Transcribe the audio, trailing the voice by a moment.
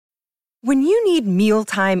When you need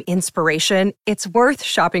mealtime inspiration, it's worth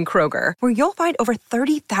shopping Kroger, where you'll find over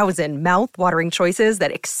 30,000 mouth-watering choices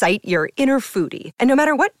that excite your inner foodie. And no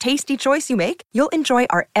matter what tasty choice you make, you'll enjoy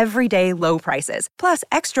our everyday low prices, plus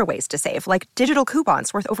extra ways to save, like digital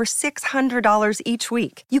coupons worth over $600 each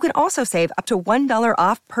week. You can also save up to $1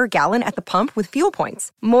 off per gallon at the pump with fuel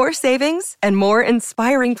points. More savings and more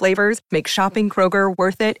inspiring flavors make shopping Kroger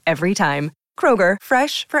worth it every time. Kroger,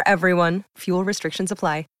 fresh for everyone. Fuel restrictions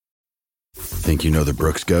apply. Think you know the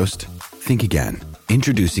Brooks Ghost? Think again.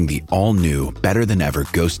 Introducing the all-new, better-than-ever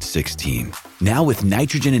Ghost 16. Now with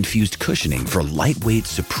nitrogen-infused cushioning for lightweight,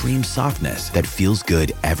 supreme softness that feels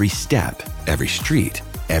good every step, every street,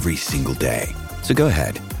 every single day. So go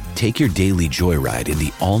ahead, take your daily joyride in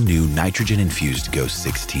the all-new nitrogen-infused Ghost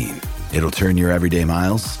 16. It'll turn your everyday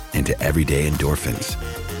miles into everyday endorphins.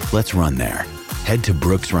 Let's run there. Head to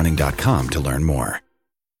brooksrunning.com to learn more.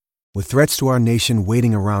 With threats to our nation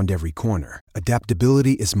waiting around every corner,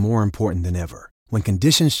 adaptability is more important than ever. When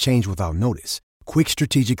conditions change without notice, quick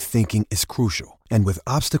strategic thinking is crucial. And with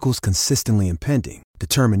obstacles consistently impending,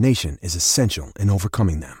 determination is essential in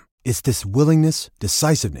overcoming them. It's this willingness,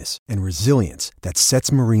 decisiveness, and resilience that sets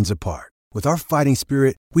Marines apart. With our fighting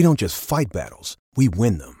spirit, we don't just fight battles, we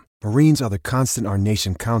win them. Marines are the constant our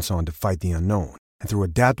nation counts on to fight the unknown. And through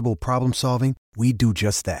adaptable problem solving, we do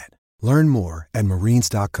just that. Learn more at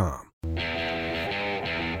marines.com.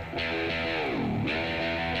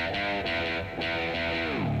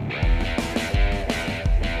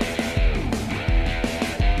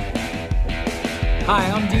 Hi,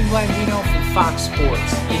 I'm Dean Blandino from Fox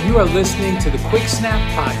Sports, and you are listening to the Quick Snap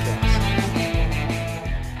Podcast.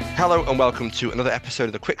 Hello and welcome to another episode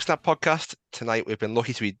of the Quick Snap Podcast. Tonight we've been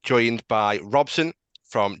lucky to be joined by Robson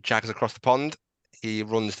from Jags Across the Pond. He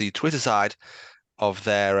runs the Twitter side of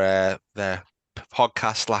their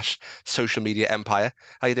podcast / social media empire.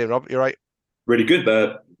 How you doing, Rob? You all right? Really good.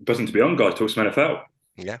 Buzzing to be on, guys. Talk some NFL.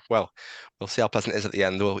 Yeah, well, we'll see how pleasant it is at the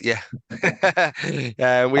end. Well, yeah.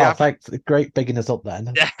 Thanks. Great bigging us up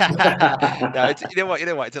then. Yeah, you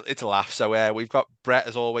know what? It's a laugh. So we've got Brett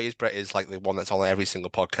as always. Brett is like the one that's on every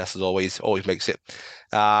single podcast as always makes it.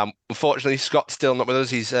 Unfortunately, Scott's still not with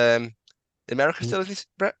us. He's in America still, isn't he,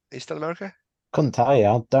 Brett? He's still in America? Couldn't tell you.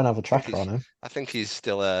 I don't have a tracker on him. I think he's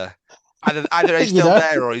still either he's still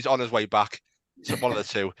there or he's on his way back. So one of the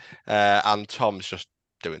two. And Tom's just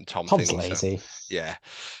doing Tom's things. Lazy. So,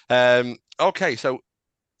 yeah. Okay, so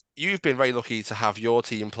you've been very lucky to have your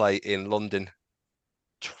team play in London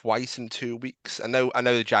twice in 2 weeks. I know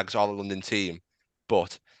the Jags are the London team,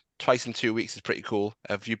 but twice in 2 weeks is pretty cool.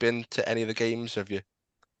 Have you been to any of the games? Have you?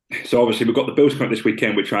 So obviously we've got the Bills coming up this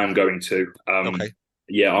weekend, which I am going to. Okay.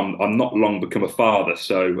 Yeah, I'm not long become a father,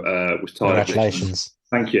 so was tired. Congratulations.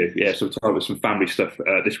 Thank you. Yeah, so tired with some family stuff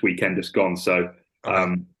this weekend just gone. So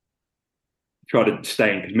try to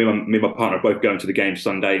stay in because me and my partner are both going to the game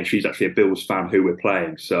Sunday, and she's actually a Bills fan who we're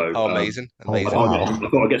playing. So amazing. I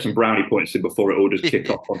thought I'd get some brownie points in before it all just kick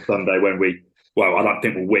off on Sunday when I don't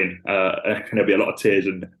think we'll win. And there'll be a lot of tears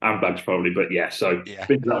and handbags probably, but yeah. So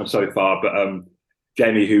been to that one so far. But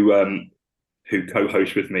Jamie, who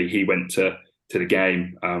co-hosts with me, he went to the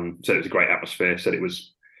game. Said it was a great atmosphere. Said it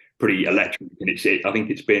was pretty electric, and I think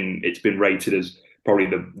it's been rated as probably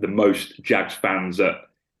the most Jags fans at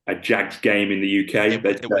a Jags game in the UK.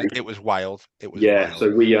 It was wild. It was wild.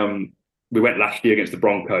 So we went last year against the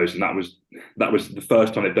Broncos, and that was the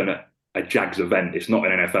first time they've done a Jags event. It's not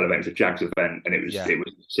an NFL event; it's a Jags event, and it was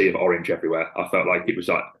a sea of orange everywhere. I felt like it was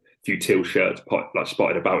like a few teal shirts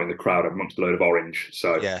spotted about in the crowd amongst a load of orange.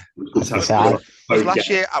 So yeah, was last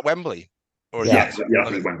year at Wembley. Yeah,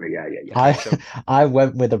 Wembley. Yeah. I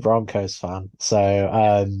went with a Broncos fan, so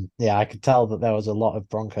I could tell that there was a lot of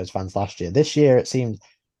Broncos fans last year. This year, it seemed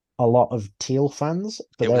a lot of teal fans,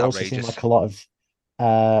 but there also seemed like a lot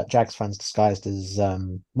of Jags fans disguised as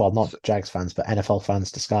not Jags fans, but NFL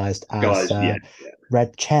fans disguised as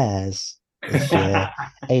red chairs. This year,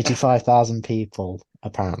 85,000 people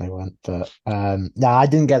apparently went, but I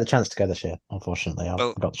didn't get the chance to go this year. Unfortunately, I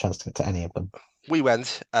got the chance to go to any of them. We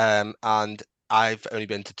went, and I've only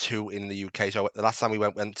been to two in the UK. So the last time we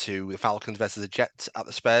went to the Falcons versus the Jets at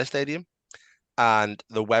the Spurs Stadium, and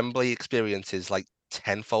the Wembley experience is like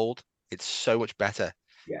tenfold. It's so much better.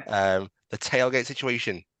 Yeah. The tailgate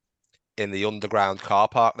situation in the underground car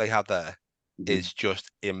park they have there is just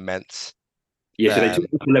immense. Yeah, so they took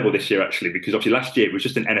it to the level this year actually, because obviously last year it was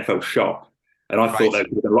just an NFL shop. And I thought there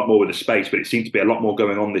was a lot more with the space, but it seemed to be a lot more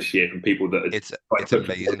going on this year from people that had, it's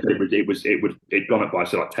amazing. It'd gone up by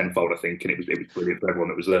like tenfold, I think, and it was brilliant for everyone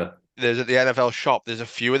that was there. There's at the NFL shop. There's a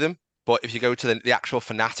few of them, but if you go to the actual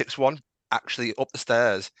Fanatics one, actually up the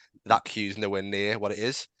stairs, that queue's nowhere near what it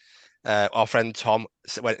is. Our friend Tom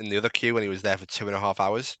went in the other queue and he was there for 2.5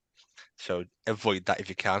 hours. So avoid that if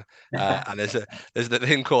you can. And there's the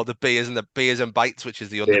thing called the beers and bites, which is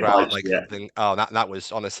the underground thing. Oh, that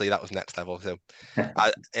was honestly next level. So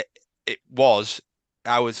because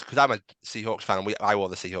I'm a Seahawks fan. I wore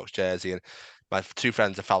the Seahawks jersey, and my two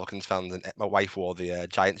friends are Falcons fans, and my wife wore the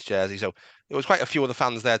Giants jersey. So there was quite a few other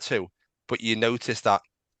fans there too. But you noticed that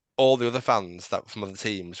all the other fans that from other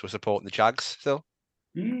teams were supporting the Jags still.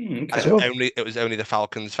 Okay. It was only the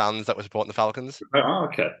Falcons fans that were supporting the Falcons. Oh,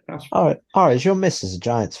 okay. That's all right. Is your missus a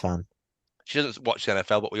Giants fan? She doesn't watch the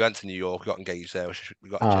NFL, but we went to New York. We got engaged there. We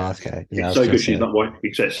got a jersey. Okay. Yeah, it's so good she's not watching.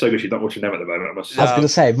 It's so good she's not watching them at the moment. I was going to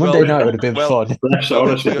say Monday night would have been fun.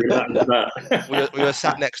 Honestly, we were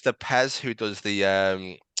sat next to Pez, who does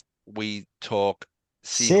the We Talk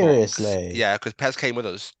Seahawks. Seriously? Yeah, because Pez came with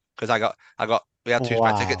us because we had 2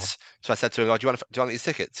 spare tickets. So I said to him, do you want these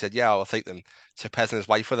tickets? He said, yeah, I'll take them. So Pez and his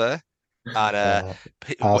wife were there. And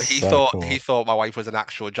he thought my wife was an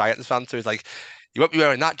actual Giants fan. So he's like, you won't be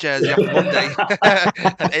wearing that jersey after Monday.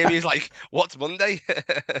 And Amy's like, what's Monday?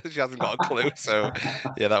 She hasn't got a clue. So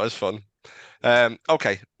yeah, that was fun.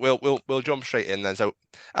 Okay, we'll jump straight in then. So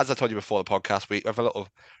as I told you before the podcast, we have a little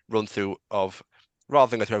run through of, rather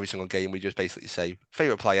than go through every single game, we just basically say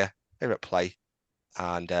favorite player, favorite play,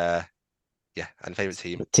 and favorite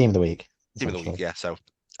team. Team of the week. Team of the week, yeah. So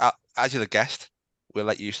as you're the guest, we'll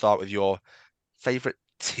let you start with your favorite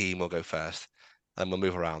team. We'll go first, and we'll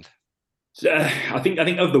move around. I think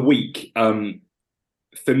of the week.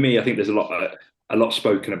 For me, I think there's a lot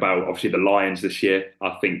spoken about. Obviously, the Lions this year.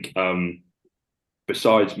 I think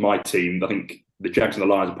besides my team, I think the Jags and the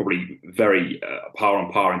Lions are probably very par on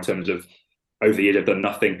par in terms of over the years they've done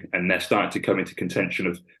nothing, and they're starting to come into contention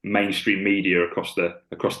of mainstream media across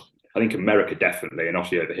I think America definitely, and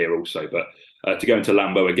obviously over here also. But to go into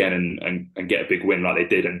Lambeau again and get a big win like they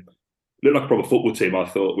did, and look like a proper football team, I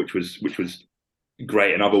thought, which was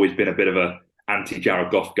great. And I've always been a bit of a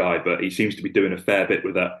anti-Jared Goff guy, but he seems to be doing a fair bit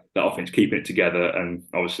with that offense, keeping it together. And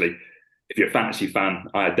obviously, if you're a fantasy fan,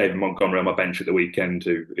 I had David Montgomery on my bench at the weekend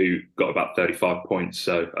who got about 35 points.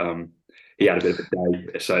 So he had a bit of a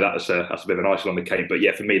day. So that's a bit of an icing on the cake. But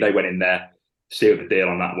yeah, for me, they went in there, sealed the deal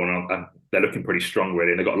on that one. And they're looking pretty strong,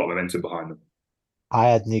 really. And they've got a lot of momentum behind them. I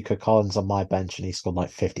had Nico Collins on my bench and he scored like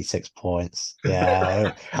 56 points.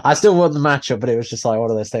 Yeah. I still won the matchup, but it was just like one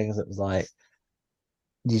of those things that was like,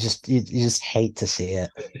 you just hate to see it.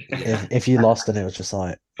 If you lost and it was just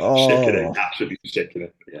like, oh, absolutely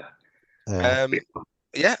ridiculous.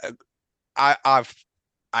 Yeah.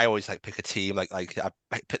 I always pick a team like I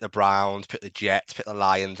pick the Browns, pick the Jets, pick the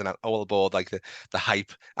Lions, and I'm all aboard the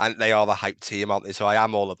hype, and they are the hype team, aren't they? So I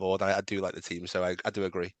am all aboard. I do like the team, so I do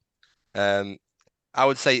agree. I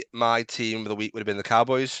would say my team of the week would have been the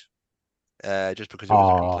Cowboys, just because it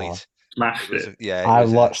was a complete. Smashed it. I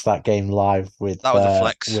watched that game live with a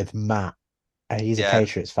flex with Matt. He's a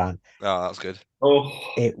Patriots fan. Oh, that was good. Oh,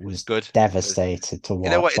 it was good. Devastated to watch. You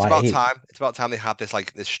know what? It's about time. It's about time they had this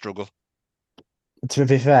struggle. To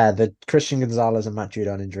be fair, the Christian Gonzalez and Matt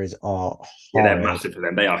Judon injuries are they're massive for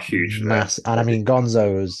them. They are huge. Massive. And I mean,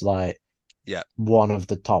 Gonzo is one of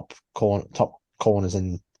the top corners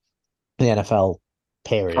in the NFL.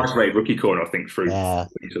 Period. Highest rate rookie corner, I think, I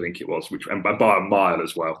think it was, and by a mile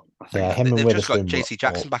as well. I think. Yeah, they've just got JC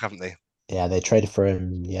Jackson back, haven't they? Yeah, they traded for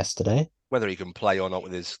him yesterday. Whether he can play or not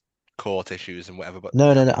with his court issues and whatever, but no,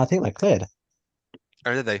 I think they cleared.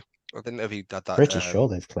 Oh, did they? I didn't know if he had that. Pretty sure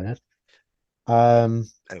they've cleared.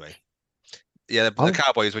 Anyway, yeah, the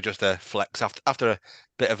Cowboys were just a flex after a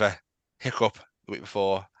bit of a hiccup the week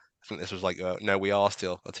before. I think this was no, we are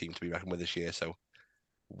still a team to be reckoned with this year. So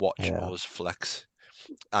watch us flex.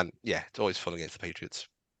 And yeah, it's always fun against the Patriots.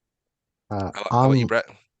 How about you, Brett?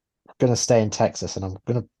 I'm going to stay in Texas, and I'm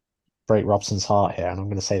going to break Robson's heart here, and I'm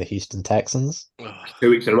going to say the Houston Texans. 2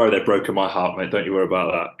 weeks in a row, they've broken my heart, mate. Don't you worry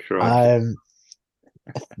about that.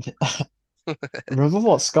 Remember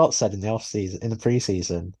what Scott said in the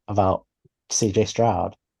preseason about CJ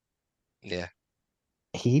Stroud? Yeah,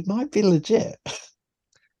 he might be legit.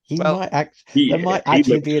 There might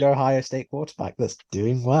actually be an Ohio State quarterback that's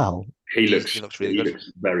doing well. He looks really good. He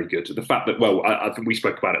looks very good. The fact that, I think we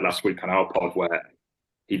spoke about it last week on our pod where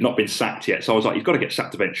he'd not been sacked yet. So I was like, he's got to get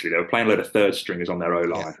sacked eventually. They were playing a load of third stringers on their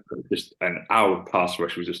O-line. Yeah. And our pass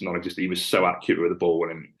rush was just non-existent. He was so accurate with the ball.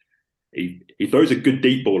 And he throws a good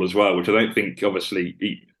deep ball as well, which I don't think, obviously,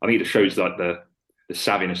 I think it shows the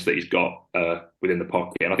savviness that he's got within the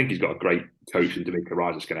pocket. And I think he's got a great coach in DeMeco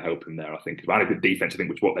Ryans that's going to help him there, I think. And a good defense, I think,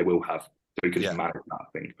 which is what they will have. So he can just manage that, I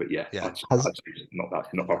think. But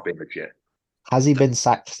not about being legit. Has he been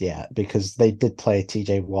sacked yet? Because they did play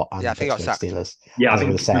TJ Watt and I think Pittsburgh Steelers. Yeah, I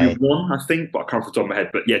think maybe one, I think, but I can't off the top of my head.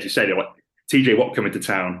 But yeah, as you say, like TJ Watt coming to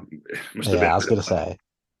town must have been. I was going to say.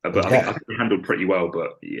 But I think he handled pretty well.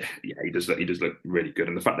 But yeah, he does look really good,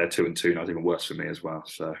 and the fact they're 2-2 now is even worse for me as well.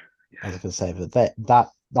 So yeah. I was going to say, but that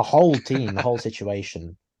the whole team, the whole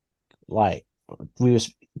situation, like we were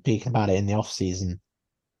speaking about it in the off season,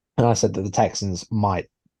 and I said that the Texans might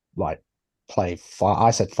like play.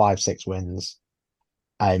 I said 5-6 wins,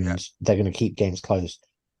 and they're going to keep games close.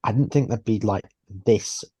 I didn't think they'd be like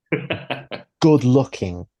this good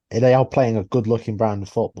looking. They are playing a good looking brand of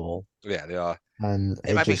football. Yeah, they are. And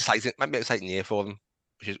it might be exciting. Might be an exciting year for them,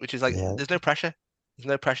 which is like there's no pressure. There's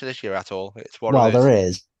no pressure this year at all. It's there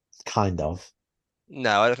is kind of.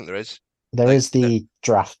 No, I don't think there is. There is the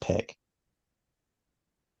draft pick.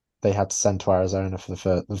 They had to send to Arizona for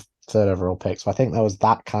the third overall pick. So I think there was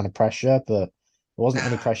that kind of pressure, but there wasn't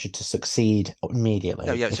any pressure to succeed immediately.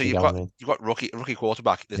 No, yeah. So you've got rookie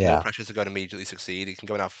quarterback. There's no pressure to go and immediately succeed. He can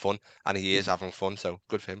go and have fun, and he is having fun. So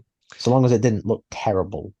good for him. So long as it didn't look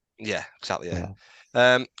terrible. Yeah, exactly.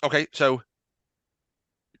 Yeah. Okay, so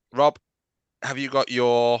Rob, have you got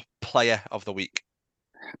your player of the week?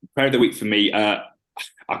 Player of the week for me, I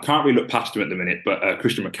can't really look past him at the minute, but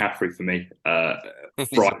Christian McCaffrey for me.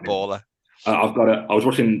 He's a baller. I was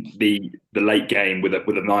watching the late game with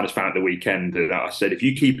a Niners fan at the weekend, and I said, if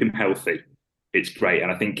you keep him healthy, it's great.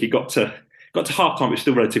 And I think he got to halftime. It's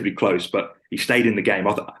still relatively close, but he stayed in the game.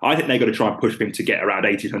 I think they're going to try and push him to get around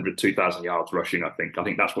 1,800, 2,000 yards rushing. I think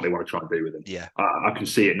that's what they want to try and do with him. Yeah, I can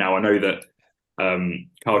see it now. I know that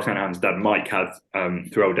Kyle Shanahan's dad Mike had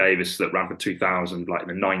Terrell Davis that ran for 2,000 like in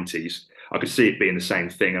the 90s. I could see it being the same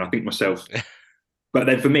thing, and I think myself. But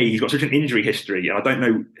then for me, he's got such an injury history, and I don't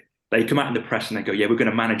know. They come out in the press and they go, "Yeah, we're going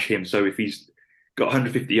to manage him. So if he's got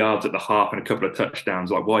 150 yards at the half and a couple of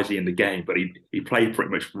touchdowns, like why is he in the game?" But he played pretty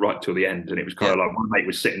much right till the end, and it was kind of like my mate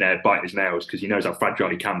was sitting there biting his nails because he knows how fragile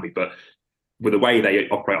he can be. But with the way they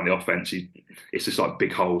operate on the offense, it's just like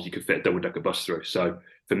big holes you could fit a double-decker bus through. So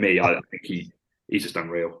for me, I think he's just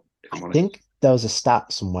unreal. I think there was a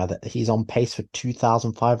stat somewhere that he's on pace for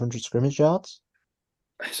 2,500 scrimmage yards.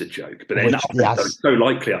 It's a joke, but then it's so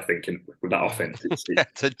likely. I think with that offense, it's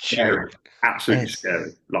a joke. Absolutely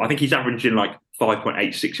scary. Like I think he's averaging like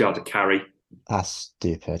 5.86 yards a carry. That's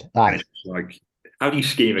stupid. It's like, how do you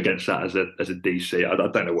scheme against that as a DC? I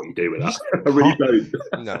don't know what you do with that. I really don't.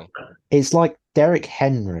 No, it's like Derrick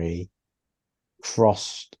Henry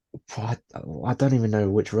crossed. I don't even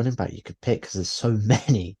know which running back you could pick because there's so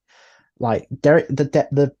many. Like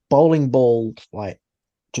the bowling ball, like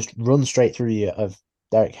just run straight through you of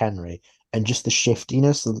Derrick Henry, and just the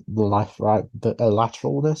shiftiness, the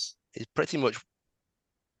lateralness. It's pretty much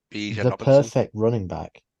the perfect running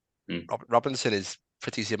back. Robinson is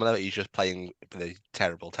pretty similar. He's just playing with a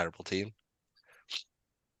terrible, terrible team.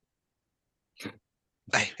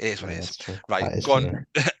 Hey, it is what it is. Right, go on.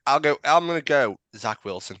 I'm going to go Zach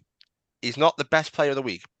Wilson. He's not the best player of the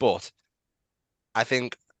week, but I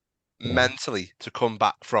think mentally to come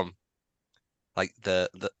back from like the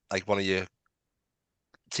like one of your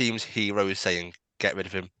team's heroes saying get rid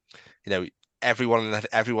of him,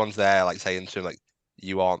 everyone's there like saying to him like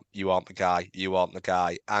you aren't the guy,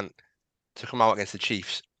 and to come out against the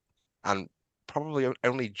Chiefs and probably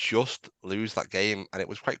only just lose that game, and it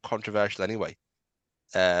was quite controversial anyway.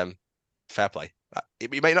 Fair play.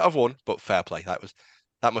 He may not have won, but fair play.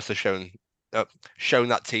 That must have shown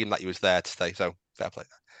that team that he was there to stay. So fair play.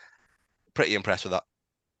 Pretty impressed with that.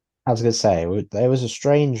 I was going to say there was a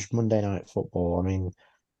strange Monday Night Football. I mean,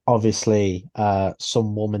 obviously,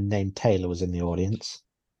 some woman named Taylor was in the audience.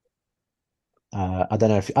 I don't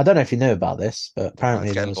know if you know about this, but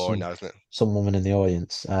apparently there was some woman in the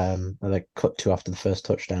audience. They cut to after the first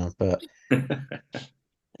touchdown, but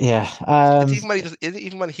yeah.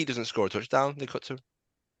 Even when he doesn't score a touchdown, they cut to. I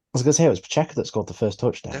was going to say it was Pacheco that scored the first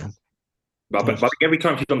touchdown. Yeah. But every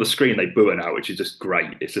time she's on the screen, they boo her now, which is just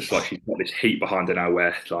great. It's just like she's got this heat behind her now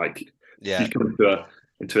where she's coming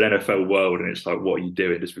into an NFL world, and it's like, what are you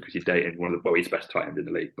doing just because you're dating one of he's the best tight end in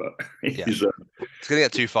the league? But it's going to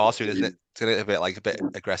get too far soon, isn't it? It's going to get a bit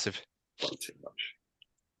aggressive. Too much.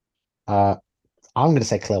 I'm going to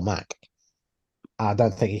say Khalil Mack. I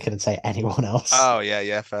don't think you can say anyone else. Oh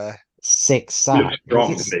yeah, fair. 6 sacks. He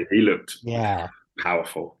looked strong, he looked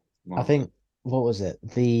powerful. I think. What was it?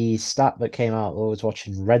 The stat that came out while I was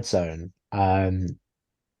watching Red Zone,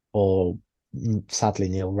 or sadly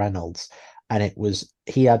Neil Reynolds, and it was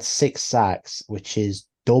he had 6 sacks, which is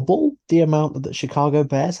double the amount that the Chicago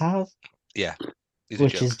Bears have. Yeah,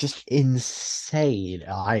 which is just insane.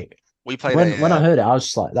 We played when I heard it, I was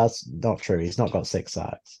just like, "That's not true. He's not got 6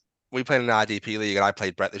 sacks." we played in an IDP league, and I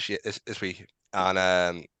played Brett this week. And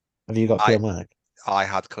have you got Khalil Mack? I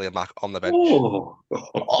had Khalil Mack on the bench. Oh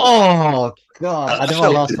God! I know I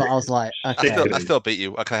lost, but I was like, okay. I still beat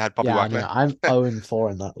you. Okay, I had Bobby Wagner. Yeah, I'm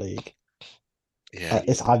 0-4 in that league. Yeah,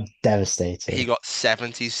 I'm devastated. He got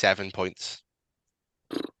 77 points.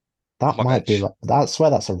 That might be. I swear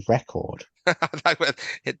that's a record.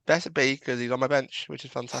 It better be because he's on my bench, which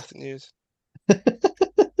is fantastic news.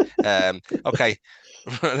 Okay,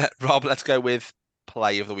 Rob, let's go with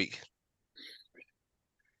play of the week.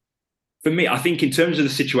 For me, I think in terms of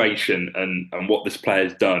the situation and what this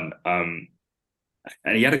player's done, and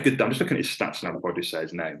he had a good. I'm just looking at his stats now before I just say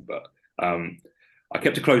his name, but I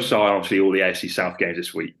kept a close eye on obviously all the AFC South games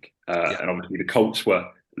this week, and obviously the Colts were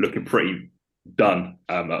looking pretty done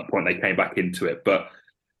at a point they came back into it. But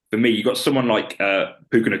for me, you got someone like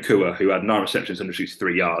Puka Nacua, who had 9 receptions,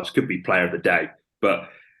 163 yards, could be player of the day, but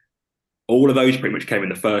all of those pretty much came in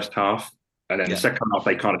the first half, and then the second half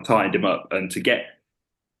they kind of tightened him up, and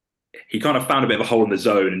he kind of found a bit of a hole in the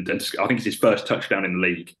zone, and I think it's his first touchdown in the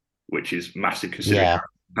league, which is massive considering how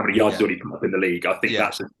many yards he's already put up in the league. I think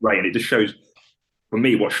that's great, and it just shows, for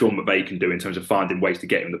me, what Sean McVay can do in terms of finding ways to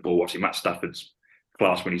get him the ball. Obviously, Matt Stafford's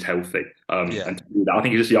class when he's healthy. And to do that, I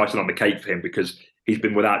think it's just the icing on the cake for him, because he's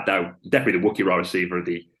been without doubt definitely the rookie wide receiver of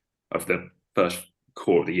the first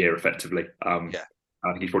quarter of the year, effectively.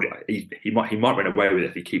 I think he might run away with it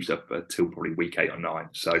if he keeps up until probably week 8 or 9.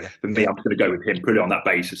 So for me, I'm just going to go with him, put it on that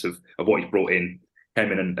basis of what he's brought in.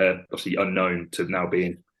 Came in and obviously unknown to now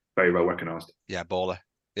being very well recognised. Yeah, baller.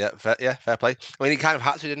 Yeah, fair play. I mean, he kind of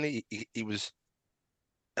had to, didn't he? He was.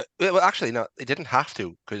 Well, actually, no, he didn't have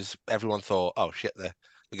to, because everyone thought, "Oh shit, they're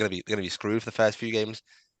going to be screwed for the first few games."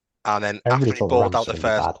 And then after he balled out the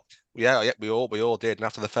first, we all did. And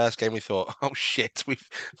after the first game, we thought, "Oh shit, we've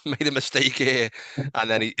made a mistake here." And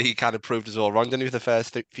then he kind of proved us all wrong, didn't he, for the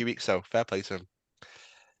first few weeks? So fair play to him.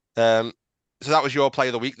 So that was your play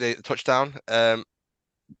of the week, the touchdown. I'm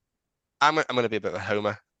going to be a bit of a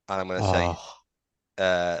homer, and I'm going to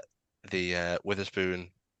say the Witherspoon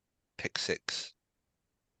pick 6.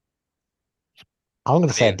 I'm going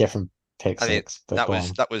to say a different pick 6.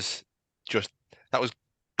 That was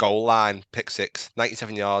goal line pick 6,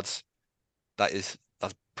 97 yards. That's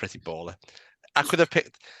pretty baller. I could have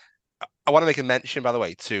picked. I want to make a mention, by the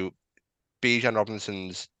way, to Bijan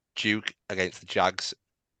Robinson's Duke against the Jags.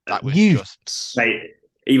 That was just. Mate,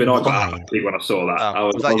 even I got happy when I saw that.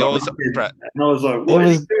 Was that yours, Brett? And I was like, "What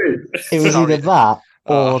are you doing?" It was either that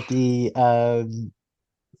or the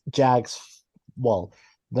Jags. Well,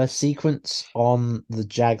 the sequence on the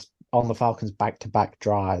Jags on the Falcons back-to-back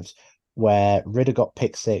drives where Ridder got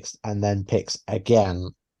pick 6 and then picks again.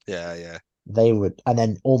 Yeah. They would, and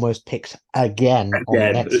then almost picks again on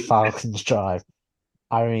the next Falcons drive.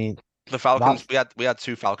 I mean, the Falcons. We had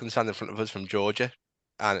 2 Falcons fans in front of us from Georgia,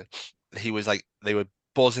 and he was like, they were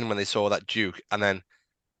buzzing when they saw that Duke, and then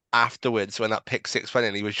afterwards, when that pick 6 went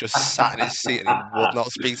in, he was just sat in his seat and he would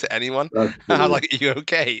not speak to anyone. And I was like, "Are you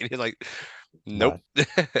okay?" And he's like, "Nope." No.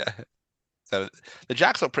 So the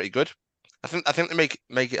Jags look pretty good. I think they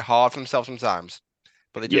make it hard for themselves sometimes,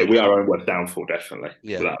 but they do. Yeah, we are our own worst downfall, definitely.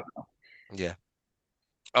 Yeah.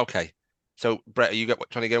 Okay. So Brett, you got what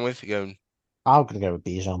trying to go with? I'm going to go with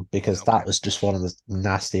Bijan because that was just one of the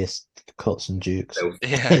nastiest cuts and jukes.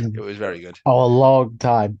 Yeah, it was very good. A long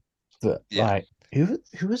time. But who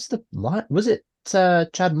was the line? Was it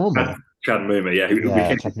Chad Muma? Chad Muma, yeah, who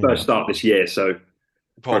became his first start this year. So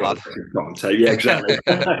poor lad. Yeah, exactly.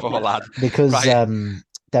 Poor lad. Because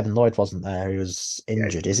Devin Lloyd wasn't there. He was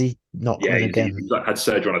injured. Is he not coming again? He had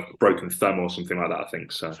surgery on a broken thumb or something like that, I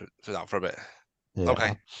think. So that for a bit. Yeah.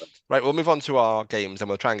 Okay. Right, we'll move on to our games and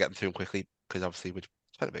we'll try and get them through them quickly because obviously we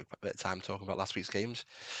spent a bit of time talking about last week's games.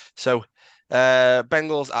 So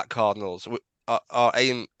Bengals at Cardinals. Our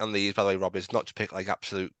aim on these, by the way, Rob, is not to pick like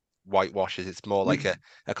absolute whitewashes. It's more like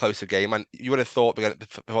a closer game. And you would have thought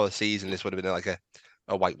before the season this would have been like a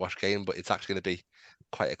whitewash game, but it's actually going to be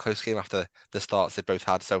quite a close game after the starts they both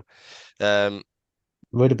had. So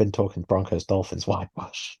would have been talking Broncos Dolphins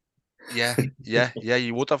whitewash. Yeah,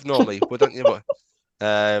 you would have normally, wouldn't you? But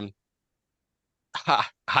I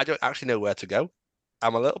don't actually know where to go.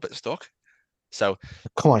 I'm a little bit stuck. So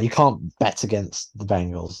come on, you can't bet against the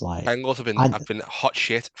Bengals. Like Bengals have been hot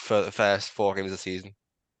shit for the first 4 games of the season.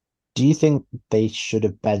 Do you think they should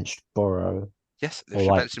have benched Burrow? Yes, they should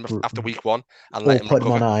have benched him after week 1 and let him put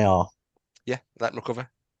recover. Him on IR. Yeah, let him recover.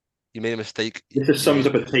 You made a mistake. This just sums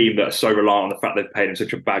up a team that's so reliant on the fact they've paid him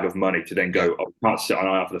such a bag of money to then go, we can't sit on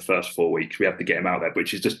IR for the first 4 weeks. We have to get him out there,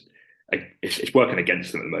 which is just, it's working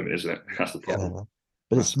against them at the moment, isn't it? That's the problem. Yeah.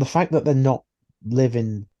 But it's the fact that they're not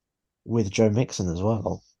living with Joe Mixon as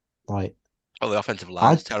well. Like, the offensive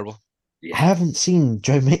line is terrible. I haven't seen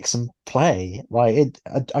Joe Mixon play. Like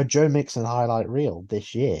a Joe Mixon highlight reel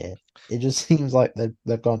this year. It just seems like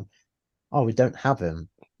they've gone, oh, we don't have him.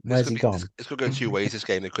 Where's he gone? It's going to go two ways. This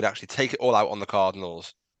game, they could actually take it all out on the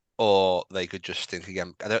Cardinals, or they could just stink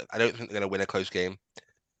again. I don't think they're going to win a close game.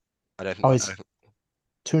 I don't think. Oh, it's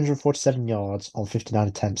 247 yards on 59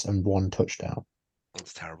 attempts and 1 touchdown.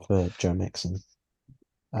 That's terrible for Joe Mixon.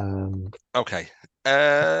 Okay.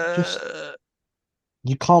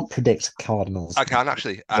 You can't predict Cardinals. I can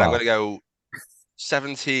actually, and I'm going to go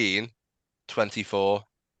 17-24.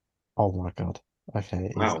 Oh my god!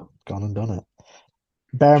 Okay, wow. He's gone and done it.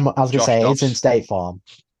 I was going to say it's in State Farm.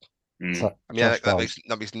 So, I mean,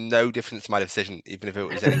 that makes no difference to my decision, even if it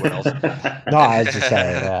was anyone else. No, I was just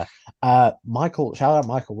saying, yeah. Shout out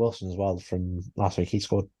Michael Wilson as well from last week. He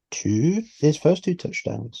scored his first 2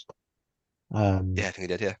 touchdowns. Yeah, I think he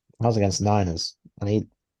did. Yeah, that was against the Niners, and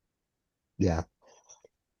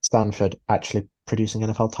Stanford actually producing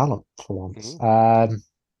NFL talent for once. Mm-hmm.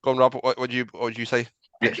 Go on, Rob. What would you say?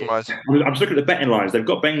 I'm just looking at the betting lines. They've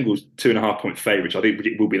got Bengals 2.5-point favourites. I think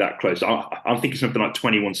it will be that close. I'm thinking something like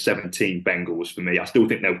 21-17 Bengals for me. I still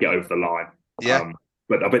think they'll get over the line. Yeah.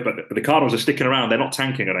 But the Cardinals are sticking around. They're not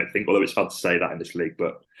tanking, I don't think, although it's hard to say that in this league.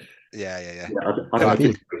 But yeah. I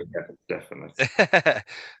think definitely.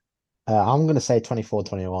 I'm going to say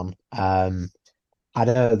 24-21. I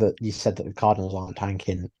know that you said that the Cardinals aren't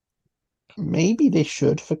tanking. Maybe they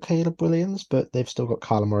should for Caleb Williams, but they've still got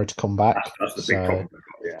Kyler Murray to come back. That's the big problem.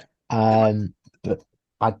 Yeah. But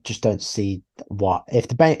I just don't see what if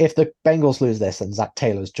the Bengals lose this and Zach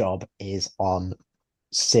Taylor's job is on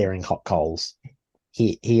searing hot coals.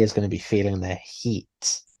 He is going to be feeling the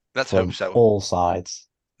heat. Let's hope so. All sides.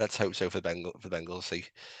 Let's hope so for the Bengals'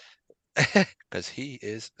 sake. Because he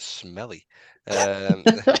is smelly. Another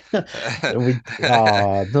and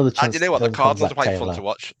you know what? The Cardinals are quite fun to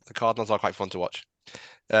watch. The Cardinals are quite fun to watch.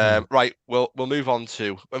 Right, we'll move on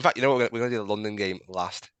to. In fact, you know what? We're going to do the London game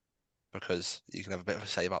last because you can have a bit of a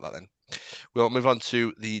say about that then. We'll move on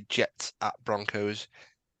to the Jets at Broncos.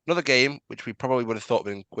 Another game which we probably would have thought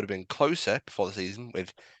would have been closer before the season,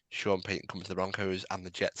 with Sean Payton coming to the Broncos and the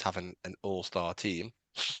Jets having an all-star team.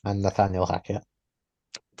 And Nathaniel Hackett.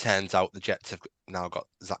 Turns out the Jets have now got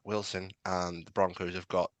Zach Wilson and the Broncos have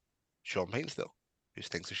got Sean Payton still, who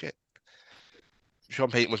stinks of shit. Sean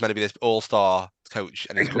Payton was meant to be this all-star coach,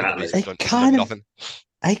 and he's done nothing.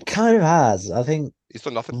 He kind of has. I think he's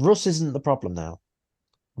done nothing. Russ isn't the problem now.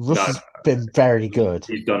 Russ has been very good.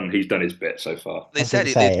 He's done his bit so far. They said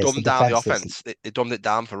they dumbed down the offense. They dumbed it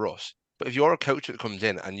down for Russ. But if you're a coach that comes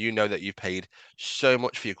in and you know that you've paid so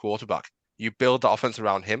much for your quarterback, you build the offense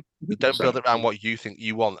around him. You don't build it around what you think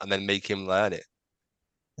you want and then make him learn it.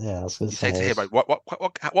 Yeah, I was going to say to him, like,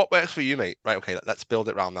 what works for you, mate? Right, okay, let's build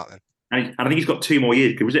it around that then. And I think he's got 2 more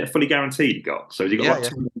years. Was it a fully guaranteed he got? So he got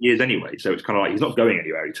 2 more years anyway. So it's kind of like he's not going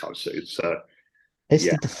anywhere anytime soon. So it's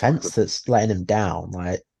the defense that's letting him down,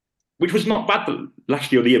 like. Which was not bad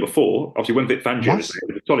last year or the year before. Obviously, when Vic Fangio was there,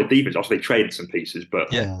 it was a solid defense. Obviously, they traded some pieces,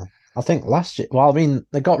 but yeah, I think last year. Well, I mean,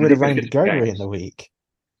 they got rid of Randy Gregory in the week.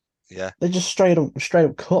 Yeah, they just straight up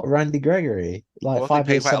cut Randy Gregory like 5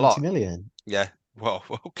 years, $70 million. Yeah, well,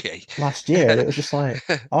 okay. Last year, it was just like,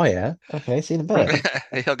 oh yeah, okay, see you in a bit.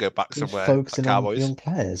 He'll go back somewhere. Focusing on young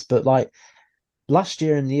players, but like last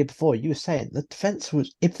year and the year before, you were saying the defense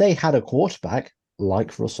was, if they had a quarterback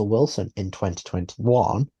like Russell Wilson in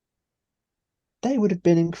 2021. They would have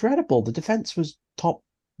been incredible. The defense was top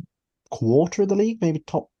quarter of the league, maybe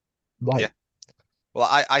top like. Yeah. Well,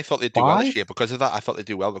 I thought they'd do well this year because of that. I thought they'd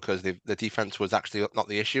do well because the defense was actually not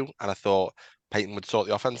the issue, and I thought Payton would sort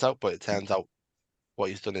the offense out. But it turns out what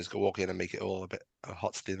he's done is go walk in and make it all a bit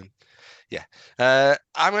hot steaming. Yeah,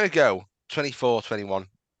 I'm going to go 24-21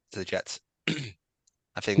 to the Jets. I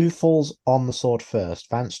think. Who falls on the sword first,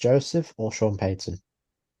 Vance Joseph or Sean Payton?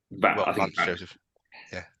 Vance Joseph.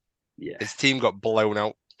 Yeah. His team got blown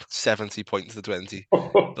out 70 points to 20.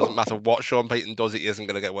 Doesn't matter what Sean Payton does, it isn't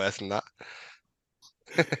going to get worse than that.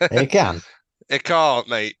 It can. It can't,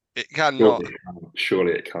 mate. It cannot.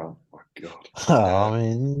 Surely it can't. Oh, my God. I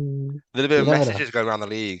mean... There'll be messages going around the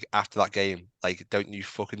league after that game. Like, don't you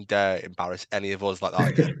fucking dare embarrass any of us like that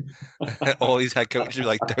again. All these head coaches will be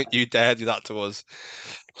like, don't you dare do that to us.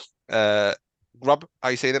 Rob, how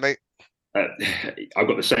you seeing it, mate? I've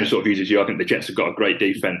got the same sort of views as you. I think the Jets have got a great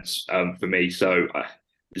defense for me. So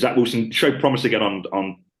Zach Wilson showed promise again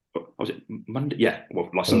on was it Monday? Yeah, well,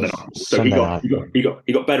 last Sunday night. So he got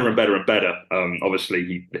better and better and better.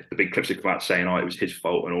 Obviously, the big clips have come out saying, "Oh, it was his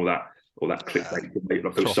fault" and all that clickbait.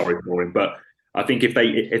 I feel sorry for him, but I think if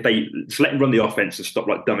they just let him run the offense and stop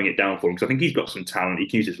like dumbing it down for him, because I think he's got some talent. He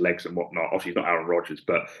can use his legs and whatnot. Obviously, he's not Aaron Rodgers,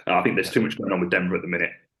 but I think there's too much going on with Denver at the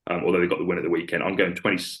minute. Although they got the win at the weekend, I'm going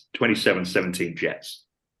 27-17 Jets.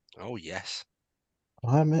 Oh yes,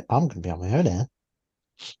 I'm going to be on my own here.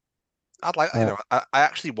 I'd like I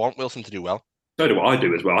actually want Wilson to do well. So do I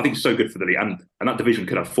do as well. I think it's so good for the league, and that division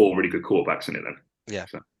could have 4 really good quarterbacks in it. Then yeah.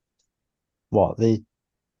 So.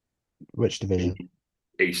 Which division?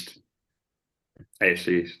 East.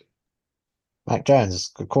 AFC East. Mac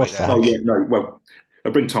Jones, good quarterback. Oh yeah, no. Well,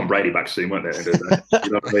 they'll bring Tom Brady back soon, won't they? You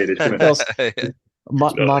know what I mean?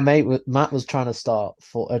 My mate Matt was trying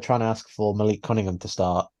to ask for Malik Cunningham to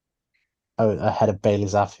start ahead of Bailey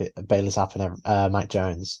Zappi and Mac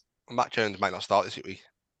Jones. Mac Jones might not start this week.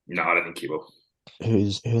 No, I don't think he will. Who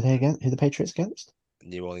are they again? Who are the Patriots against?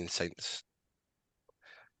 New Orleans Saints.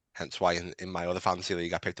 Hence why in my other fantasy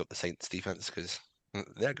league I picked up the Saints defense because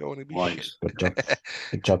they're going to be shit. Good job.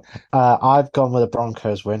 Good job. I've gone with a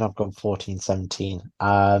Broncos win. I've gone 14-17.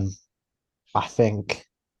 I think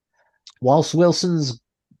whilst Wilson's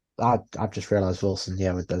I've just realised Wilson,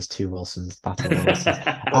 there's 2 Wilsons.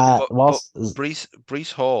 Whilst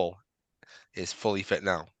Breece Hall is fully fit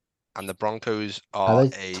now, and the Broncos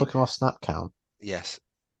took him off snap count. Yes.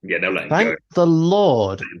 Yeah, they'll let him Thank go. the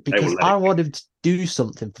Lord, because I want him to do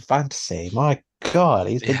something for fantasy. My God,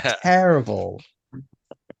 he's been terrible.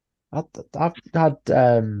 I've had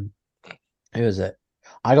who is it?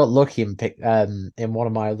 I got lucky and picked in one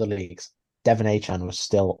of my other leagues. Devon Achane was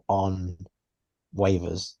still on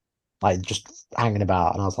waivers, like just hanging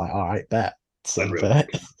about, and I was like, all right, bet.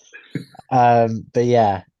 But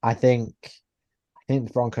yeah, I think the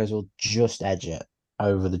Broncos will just edge it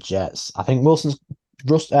over the Jets. I think Russ is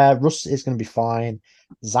going to be fine.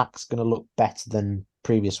 Zach's going to look better than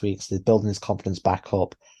previous weeks. They're building his confidence back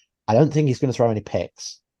up. I don't think he's going to throw any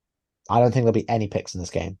picks. I don't think there'll be any picks in this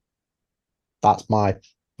game. That's my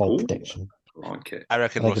bold prediction. Okay. I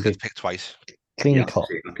reckon Russ gets picked twice. Clean cut.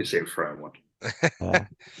 I could see him throwing one.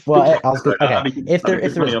 Well, I was good. Okay, if there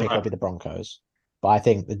is a pick, it'll be the Broncos. But I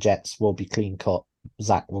think the Jets will be clean cut.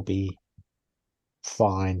 Zach will be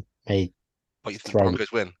fine. But you think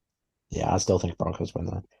Broncos win? Yeah, I still think Broncos win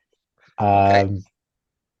though. Okay.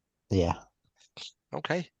 Yeah.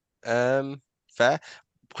 Okay. Fair.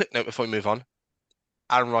 Quick note before we move on.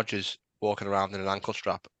 Aaron Rodgers walking around in an ankle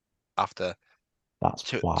strap after that's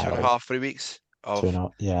two and a half, 3 weeks. Of, 3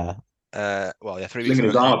 weeks. 3 weeks.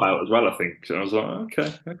 His arm about as well, I think. So I was like,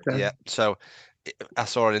 okay. Yeah. So I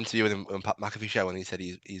saw an interview with him on Pat McAfee show, and he said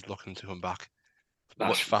he's looking to come back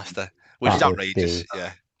much faster, which is outrageous.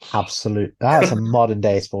 Yeah. Absolute. That's a modern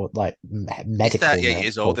day sport, like medical. 38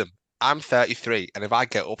 years old. I'm 33, and if I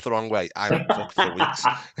get up the wrong way, I'm fucked for weeks.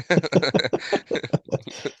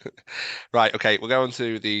 Right, okay, we're going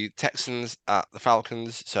to the Texans at the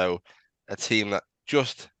Falcons. So a team that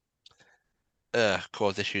just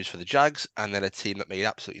caused issues for the Jags, and then a team that made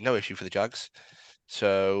absolutely no issue for the Jags.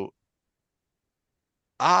 So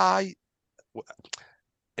in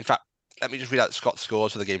fact, let me just read out Scott's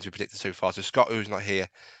scores for the games we predicted so far. So Scott, who's not here,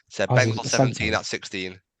 said Bengals 17 at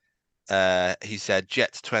 16. He said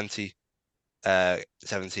Jets 20,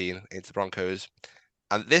 17 into the Broncos.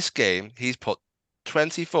 And this game, he's put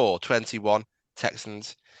 24-21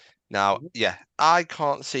 Texans. Now, yeah, I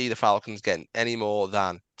can't see the Falcons getting any more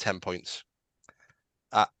than 10 points.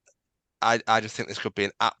 I just think this could be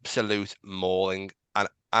an absolute mauling. And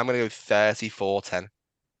I'm going to go 34-10.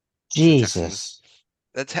 Jesus.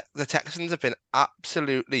 The Texans have been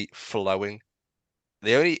absolutely flowing.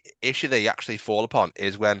 The only issue they actually fall upon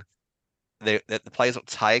is when the players look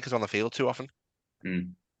tired because on the field too often.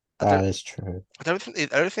 That is true. I don't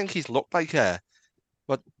think he's looked like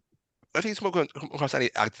but I don't think he's come across any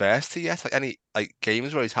adversity yet, like any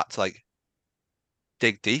games where he's had to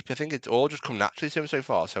dig deep. I think it's all just come naturally to him so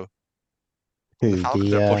far. So the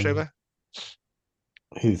Falcons are a pushover.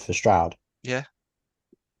 Who for Stroud? Yeah.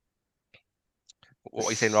 What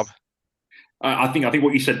are you saying, Rob? I think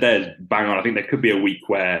what you said there is bang on. I think there could be a week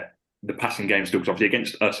where the passing game still, because obviously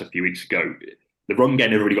against us a few weeks ago, the run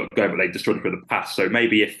game never really got going, but they destroyed it for the pass. So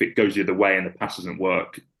maybe if it goes the other way and the pass doesn't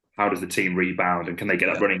work, how does the team rebound and can they get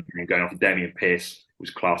that running game going off? Damian Pierce was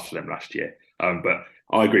class for them last year. But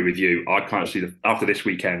I agree with you. I can't see after this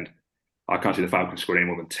weekend, I can't see the Falcons scoring any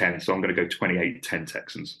more than 10. So I'm going to go 28-10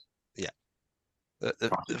 Texans. Yeah.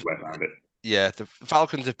 Yeah, the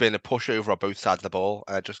Falcons have been a pushover on both sides of the ball.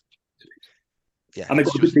 And they've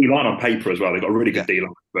got a good D-line on paper as well. They've got a really good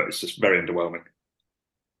D-line, but it's just very underwhelming.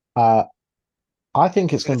 I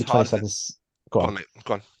think it's going to be 27. Go on.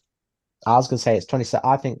 I was going to say it's 27.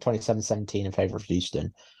 I think 27-17 in favor of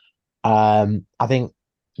Houston. I think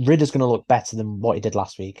Ridder's going to look better than what he did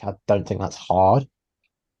last week. I don't think that's hard.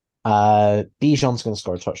 Bijan's going to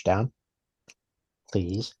score a touchdown.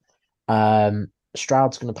 Please.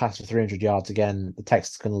 Stroud's going to pass for 300 yards again. The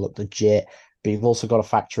Texans going to look legit. But you've also got to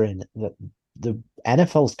factor in that the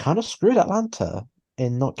NFL's kind of screwed Atlanta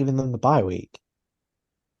in not giving them the bye week.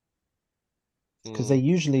 Because they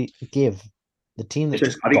usually give the team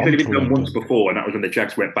that's I think it's only been done once before, and that was when the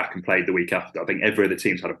Jags went back and played the week after. I think every other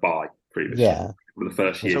team's had a bye previously. Yeah. For the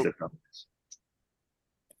first years they've done this.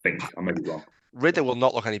 I think I may be wrong. Ridder will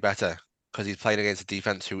not look any better because he's playing against a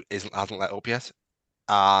defense who hasn't let up yet.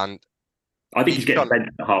 And I think he's getting benched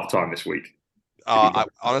at halftime this week.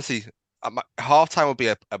 Honestly, halftime will be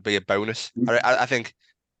a bonus. I think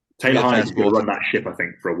Taylor Heinicke will run that ship. I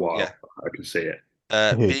think for a while. Yeah. I can see it.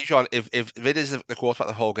 Bijan, if Ridder's the quarterback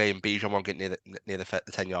the whole game, Bijan won't get near the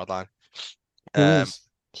 10-yard line. Who is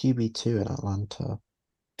QB2 in Atlanta?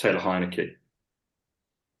 Taylor Heinicke.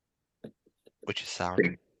 Which is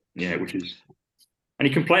sound. Which is... And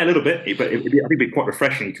he can play a little bit, but I think it'd be quite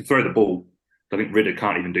refreshing. He can throw the ball. I think Ridder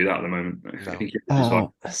can't even do that at the moment.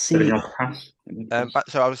 No.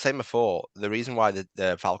 So I was saying before, the reason why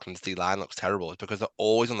the Falcons D-line looks terrible is because they're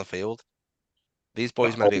always on the field. These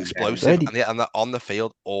boys may be explosive, and they're on the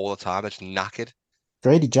field all the time. They're just knackered.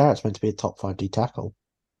 Grady Jarrett's meant to be a top 5 D tackle.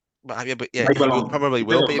 He probably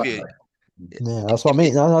will be. Yeah, that's what I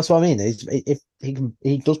mean. That's what I mean. If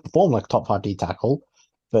he does perform like a top 5 D tackle,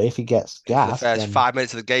 but if he gets gassed, the first 5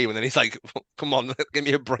 minutes of the game, and then he's like, "Come on, give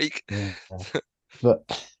me a break." Yeah.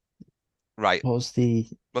 But right, what was the?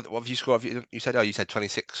 What have you scored? You said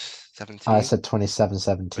 26-17. I said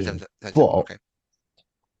 27-17. But okay.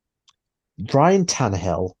 Ryan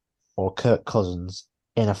Tannehill or Kirk Cousins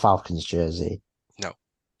in a Falcons jersey?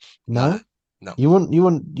 No. You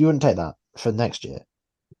wouldn't take that for next year.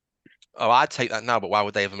 Oh, I'd take that now, but why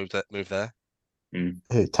would they ever move there? Who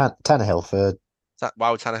Tannehill for? Why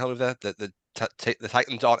would Tannehill move there? The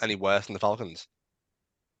Titans aren't any worse than the Falcons.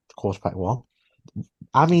 Quarterback one.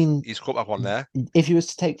 I mean, he's quarterback one there. If he was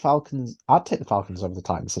to take Falcons, I'd take the Falcons over the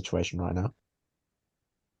Titans situation right now.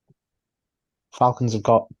 Falcons have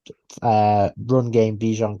got run game,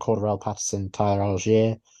 Bijan, Cordarrelle Patterson, Tyler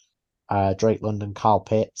Algier, Drake London, Kyle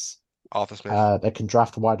Pitts. Arthur Smith. They can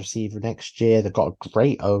draft a wide receiver next year. They've got a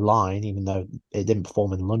great O-line, even though it didn't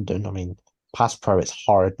perform in London. I mean, pass pro, it's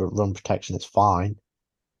horrid, but run protection, it's fine.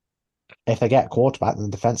 If they get a quarterback, then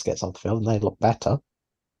the defense gets off the field and they look better.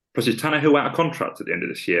 Plus, is Tannehill out of contract at the end of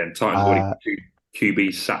this year? And Titans already two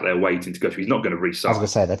QBs sat there waiting to go through. He's not going to re-sign. I was going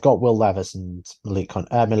to say, they've got Will Levis and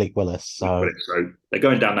Malik Willis. So they're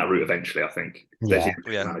going down that route eventually, I think. Yeah.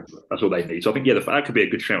 That's all they need. So I think, that could be a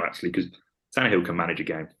good show, actually, because Tannehill can manage a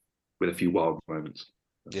game with a few wild moments.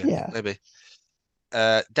 Yeah. Maybe.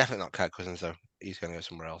 Definitely not Kirk Cousins, though. He's going to go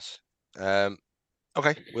somewhere else.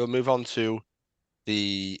 Okay, we'll move on to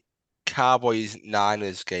the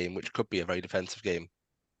Cowboys-Niners game, which could be a very defensive game.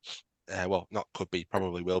 Well, not could be,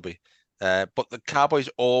 probably will be. But the Cowboys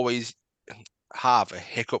always have a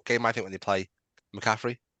hiccup game, I think, when they play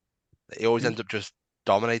McCaffrey. They always end up just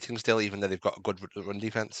dominating still, even though they've got a good run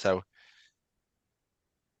defense. So,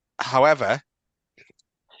 however,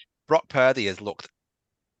 Brock Purdy has looked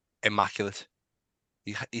immaculate.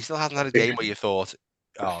 He still hasn't had a game where you thought,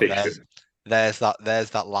 "Oh, there's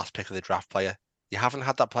that last pick of the draft player." You haven't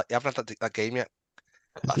had that. You haven't had that game yet.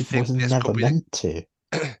 I think he was never meant to.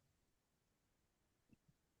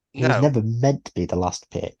 He was never meant to be the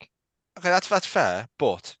last pick. Okay, that's fair,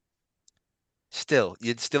 but still,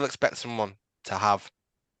 you'd still expect someone to have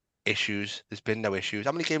issues. There's been no issues.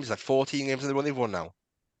 How many games? Like 14 games in the run they've won now.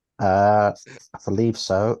 I believe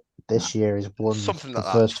so. This year he's won the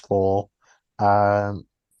first 4.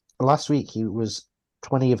 Last week he was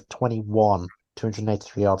 20 of 21,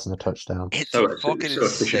 283 yards and a touchdown. It's fucking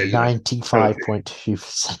insane.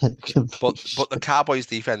 95.2%. But the Cowboys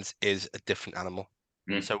defense is a different animal.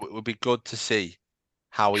 So it would be good to see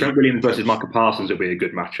how Trent Williams versus Michael Parsons would be a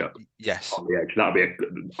good matchup. Yes, on the edge. That'd be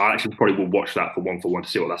I actually probably will watch that for one to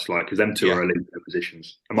see what that's like, because them two are elite in their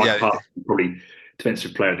positions. And Michael Parsons is probably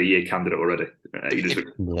Defensive Player of the Year candidate already.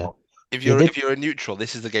 If you're a neutral,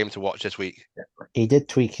 this is the game to watch this week. He did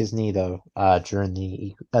tweak his knee though during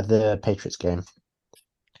the Patriots game.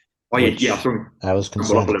 Oh yeah, I was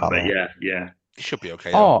concerned about that. Yeah. He should be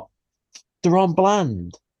okay. Oh, DaRon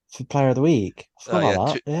Bland for Player of the Week.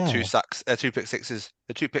 2 sacks, 2 pick sixes,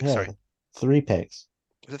 2 picks. Yeah. Sorry, 3 picks.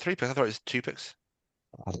 Was it 3 picks? I thought it was 2 picks.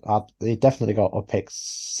 He definitely got a pick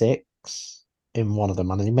 6 in one of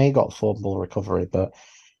them, and he may have got a fumble recovery, but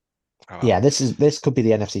this could be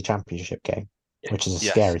the NFC Championship game, which is a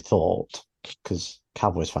scary thought because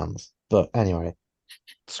Cowboys fans. But anyway,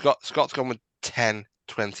 Scott's gone with 10,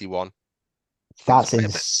 21. That's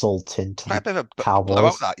insulting to quite a bit of a Cowboys.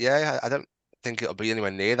 blowout, that. Yeah, I don't think it'll be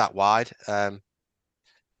anywhere near that wide. But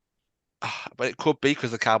it could be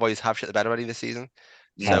because the Cowboys have shit the bed already this season.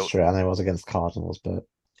 Yeah, that's true. And it was against the Cardinals, but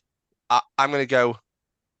I'm going to go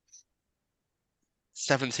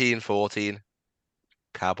 17-14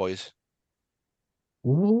 Cowboys.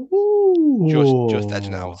 Ooh. Just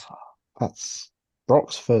edging it out. That's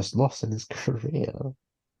Brock's first loss in his career.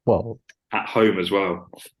 Well, at home as well.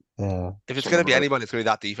 Yeah. If it's going to be anyone, it's going to be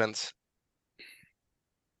that defense.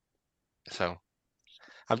 So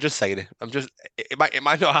I'm just saying it. It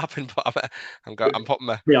might not happen, but I'm putting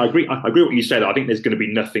my. Yeah, I agree. I agree with what you said. I think there's going to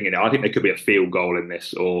be nothing in it. I think there could be a field goal in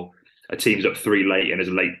this, or a team's up 3 late and there's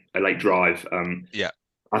a late drive. Yeah.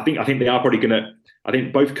 I think they are probably going to. I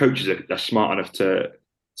think both coaches are smart enough to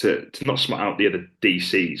not smart out the other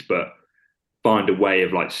DCs, but find a way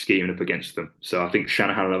of like scheming up against them. So I think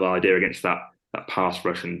Shanahan will have an idea against that pass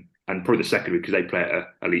rush and probably the secondary because they play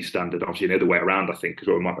at elite standard. Obviously, the other way around, I think, as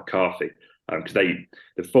well with Mike McCarthy. Because the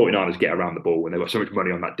 49ers get around the ball when they've got so much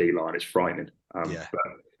money on that D line, it's frightening. I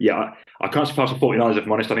can't surpass the 49ers if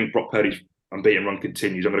I'm honest. I think Brock Purdy's unbeaten run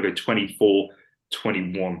continues. I'm going to go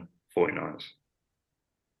 24-21 49ers.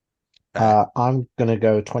 I'm going to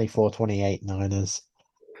go 24-28 Niners.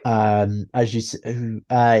 As you said,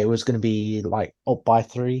 it was going to be like up by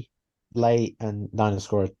 3 late, and Niners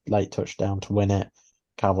score a late touchdown to win it.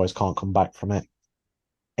 Cowboys can't come back from it.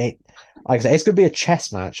 Like I said, it's going to be a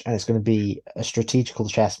chess match, and it's going to be a strategical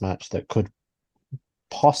chess match that could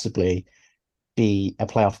possibly be a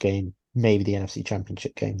playoff game, maybe the NFC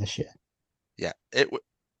Championship game this year. Yeah,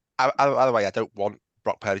 either way, I don't want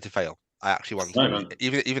Brock Purdy to fail. I actually want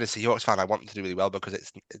even a Seahawks fan, I want them to do really well because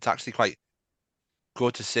it's actually quite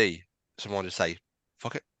good to see someone just say,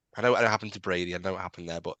 "Fuck it." I know what happened to Brady. I know what happened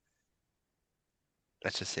there, but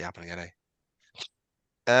let's just see it happen again.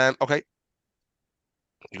 Okay.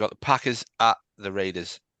 You got the Packers at the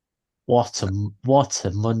Raiders. What a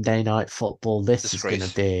Monday Night Football this is going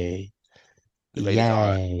to be.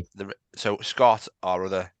 Yay. So Scott, our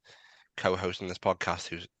other co-host on this podcast,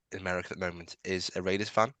 who's in America at the moment, is a Raiders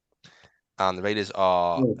fan. And the Raiders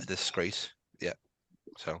are a disgrace. Yeah.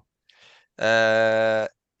 So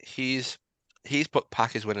he's put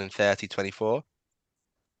Packers winning 30-24.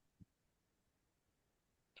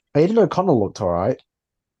 Aidan O'Connell looked all right.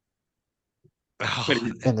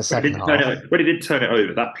 In the second half. When he did turn it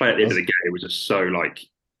over, that play at the end of the game was just so like,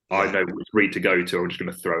 I know which read to go to, I'm just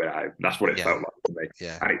going to throw it out. That's what it felt like to me.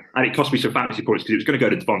 Yeah. And it cost me some fantasy points because it was going to go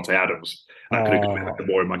to Devontae Adams. I could have got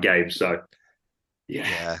more in my game. So,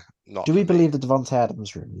 yeah. Do we believe the Devontae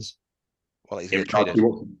Adams rumors? Well, he's traded.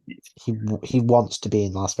 He wants to be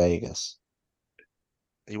in Las Vegas.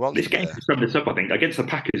 He wants this game could sum this up, I think. Against the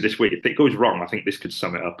Packers this week, if it goes wrong, I think this could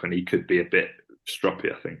sum it up and he could be a bit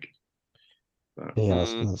stroppy, I think. Yeah,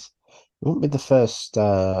 he wouldn't be the first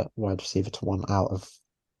wide receiver to want out of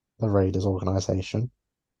the Raiders organization,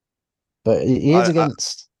 but he is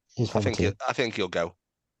against his former team. I think he'll go.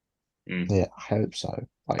 Yeah, I hope so.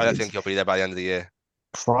 I don't think he'll be there by the end of the year.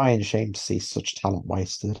 Crying shame to see such talent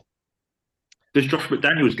wasted. Does Josh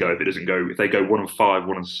McDaniels go if it doesn't go? If they go 1-5,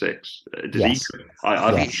 1-6, does he?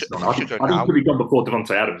 I think he should be gone before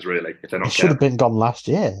Devontae Adams. Really, if they're not. He should have been gone last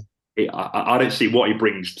year. I don't see what he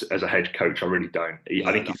brings as a head coach. I really don't.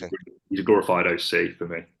 I think he's a glorified OC for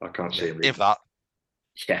me. I can't see him. If that.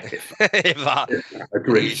 Yeah, if that.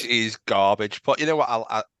 Agreed. He's garbage. But you know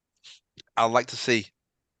what? I'd like to see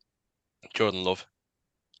Jordan Love.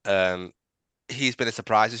 He's been a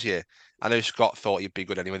surprise this year. I know Scott thought he'd be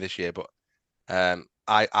good anyway this year, but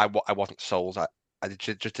I wasn't sold. I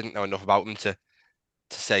just didn't know enough about him to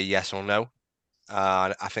say yes or no.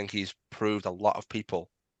 I think he's proved a lot of people,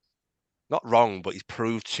 not wrong, but he's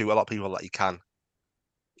proved to a lot of people that he can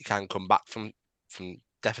come back from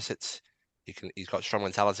deficits. He's got strong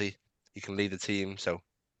mentality. He can lead the team, so it'd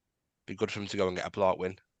be good for him to go and get a blowout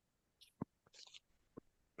win,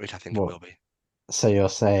 which I think it will be. So you're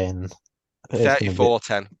saying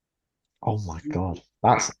 34-10. Oh my god,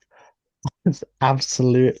 that's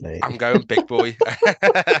absolutely. I'm going big boy.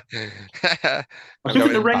 I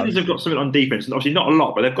think the Raiders have got something on defense, and obviously not a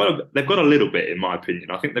lot, but they've got a little bit, in my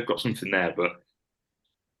opinion. I think they've got something there, but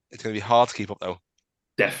it's going to be hard to keep up, though.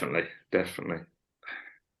 Definitely.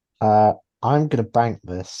 I'm going to bank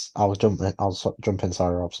this. I'll jump in,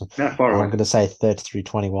 sorry, Robson. Yeah, far away. I'm going to say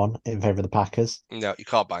 33-21 in favour of the Packers. No, you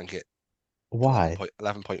can't bank it. Why?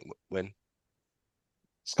 11-point win.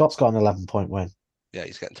 Scott's got an 11-point win. Yeah,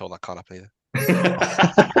 he's getting told that can't happen either.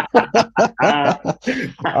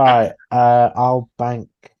 All right, I'll bank.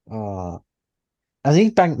 I think he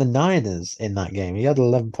banked the Niners in that game. He had an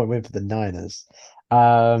 11-point win for the Niners.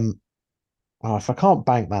 If I can't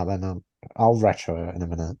bank that, then I'll retro it in a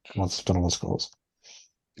minute once I've done all the scores.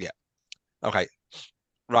 Yeah. Okay.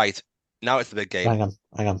 Right. Now it's the big game. Hang on.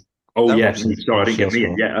 Oh, no, yes. Sorry, I didn't get me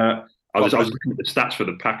in. Yeah. I was looking at the stats for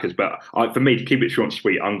the Packers, but for me, to keep it short and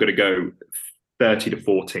sweet, I'm going to go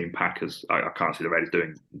 30-14 Packers. I can't see the Raiders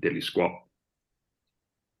doing diddly squat.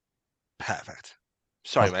 Perfect.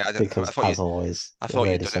 Sorry, mate. As always, I thought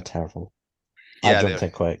the Raiders are terrible. Yeah, I jumped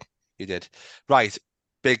in quick. You did. Right.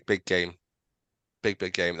 Big game.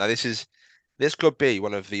 Big game. Now, this could be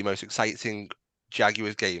one of the most exciting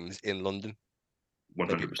Jaguars games in London.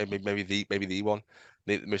 100%. Maybe the one.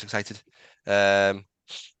 The most excited.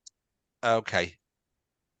 Okay.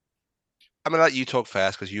 I'm gonna let you talk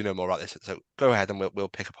first because you know more about this. So go ahead and we'll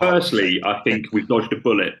pick apart. Firstly, I think we've dodged a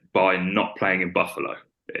bullet by not playing in Buffalo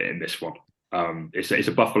in this one. It's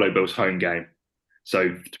a Buffalo Bills home game, so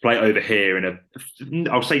to play it over here in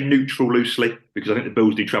I'll say neutral loosely, because I think the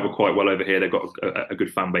Bills do travel quite well over here. They've got a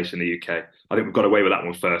good fan base in the UK. I think we've got away with that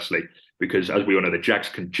one firstly, because as we all know, the Jags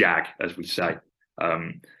can jag, as we say.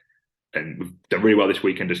 And we've done really well this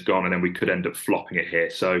weekend just gone, and then we could end up flopping it here.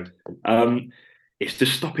 So it's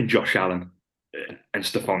just stopping Josh Allen and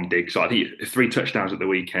Stephon Diggs. So I think 3 touchdowns at the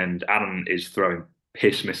weekend. Allen is throwing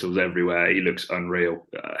piss missiles everywhere. He looks unreal.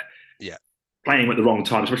 Playing him at the wrong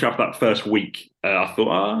time, especially after that first week. I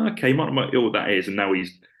thought, okay, might not know what that is. And now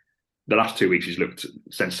the last 2 weeks, he's looked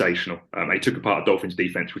sensational. He took apart a Dolphins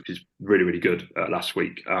defense, which is really, really good last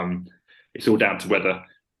week. It's all down to whether,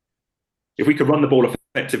 if we could run the ball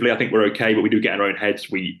effectively, I think we're okay, but we do get in our own heads.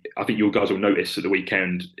 I think you guys will notice at the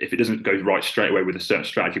weekend, if it doesn't go right straight away with a certain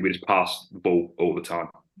strategy, we just pass the ball all the time.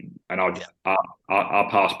 And our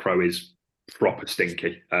pass pro is proper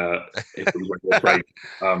stinky.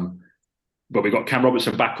 But we've got Cam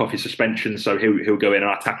Robertson back off his suspension, so he'll go in,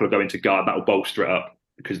 and our tackle will go into guard. That will bolster it up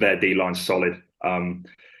because their D-line's solid. My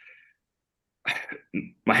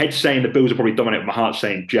head's saying the Bills are probably dominant, but my heart's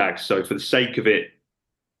saying Jags. So for the sake of it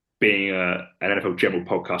being an NFL general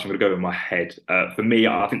podcast, I'm going to go with my head. For me,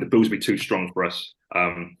 I think the Bills will be too strong for us.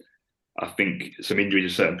 I think some injuries in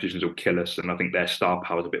certain positions will kill us, and I think their star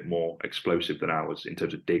power is a bit more explosive than ours in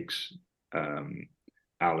terms of Diggs,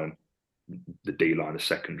 Allen, the D-line, the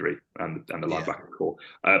secondary, and the linebacker core.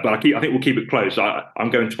 But I think we'll keep it close.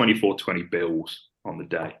 I'm going 24-20 Bills on the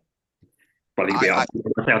day. But I think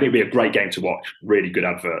it'll be a great game to watch. Really good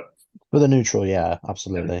advert. For the neutral, yeah,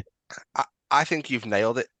 absolutely. I think you've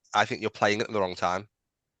nailed it. I think you're playing it at the wrong time.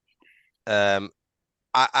 I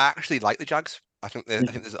actually like the Jags. I think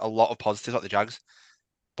there's a lot of positives about the Jags,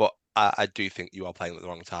 but I do think you are playing at the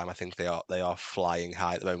wrong time. I think they are flying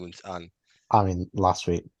high at the moment, and I mean, last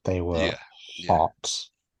week they were hot.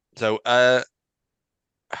 So I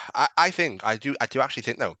do actually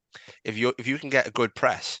think though, if you can get a good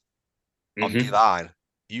press on the line,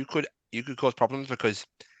 you could cause problems, because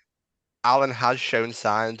Allen has shown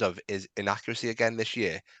signs of his inaccuracy again this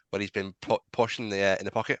year when he's been pushing in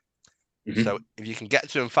the pocket. So if you can get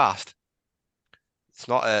to him fast, it's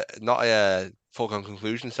not a foregone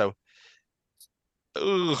conclusion. So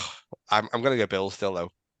I'm going to go Bills still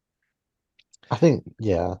though. I think,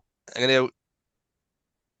 yeah. I'm going to go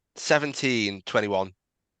 17-21.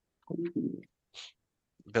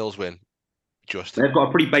 Bills win. They've got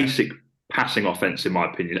a pretty basic passing offense, in my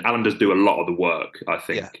opinion. Allen does do a lot of the work, I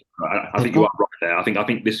think. Yeah. I think you are right there. I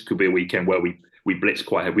think this could be a weekend where we blitz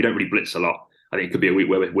quite heavy. We don't really blitz a lot. I think it could be a week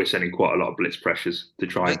where we're sending quite a lot of blitz pressures to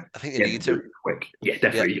try I think you need to. Quick. Yeah,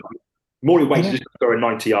 definitely. Yeah. More ways to just throw a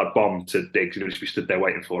 90-yard bomb to Diggs and just be stood there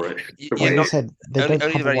waiting for it. Like I said, they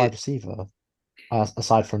don't have a wide receiver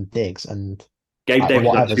aside from Diggs, and Gabe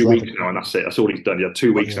Davis had 2 weeks now, and that's it. That's all he's done. He had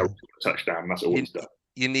 2 weeks to touchdown, and that's all he's done.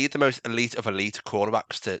 You need the most elite of elite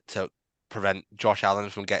cornerbacks to prevent Josh Allen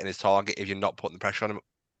from getting his target if you're not putting the pressure on him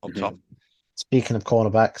up top. Speaking of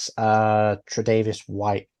cornerbacks, Tre'Davious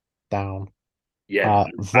White down. Yeah.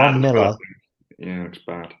 Von Miller. Yeah, it's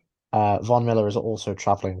bad. Von Miller is also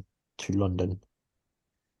travelling to London.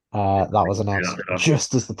 That was announced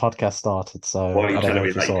just as the podcast started. So you could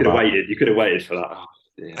have waited for that. Oh,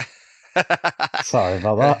 yeah. Sorry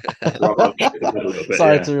about that.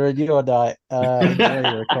 Sorry to ruin your night. Enjoy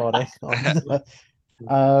your recording.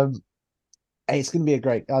 It's going to be a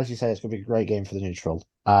great, as you say, it's going to be a great game for the neutral.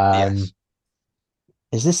 Yes.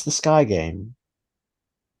 Is this the Sky game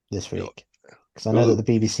this week? Because I know that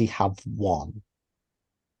the BBC have one.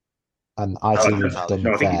 And ITV have done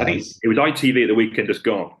theirs. I think it was ITV at the weekend just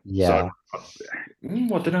gone. Yeah. So,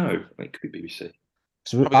 I don't know. It could be BBC.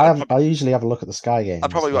 So I usually have a look at the Sky game. I'll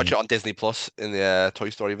probably watch it on Disney Plus in the Toy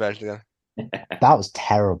Story version again. That was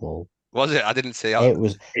terrible. Was it? I didn't see it.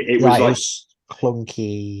 It was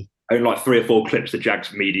clunky. only like 3 or 4 clips the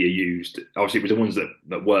Jags media used. Obviously, it was the ones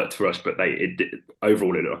that worked for us, but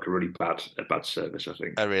overall it looked like a really bad service, I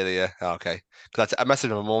think. Oh, really? Yeah. Oh, okay. Because I messaged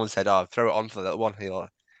my mum and said, "Oh, throw it on for the little one. He'll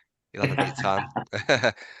have a great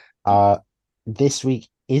time." This week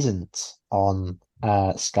isn't on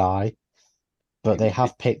Sky, but they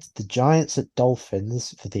have picked the Giants at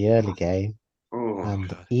Dolphins for the early game and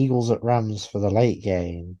God. Eagles at Rams for the late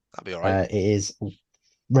game. That'd be all right. It is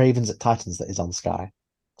Ravens at Titans that is on Sky.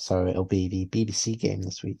 So it'll be the BBC game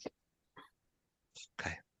this week.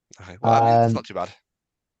 Okay. Well, I mean, it's not too bad.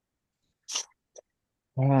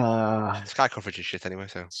 Sky coverage is shit anyway,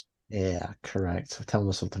 so. Yeah, correct. Tell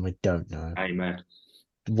me something we don't know. Amen.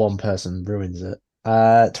 One person ruins it.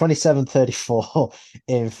 27-34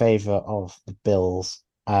 in favor of the Bills.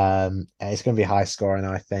 It's going to be high scoring,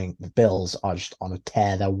 I think. The Bills are just on a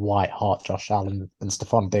tear. They're white hot. Josh Allen and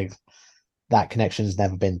Stephon Diggs. That connection has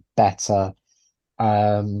never been better.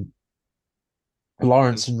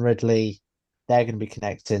 Lawrence and Ridley, they're going to be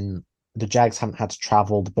connecting. The Jags haven't had to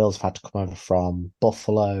travel. The Bills have had to come over from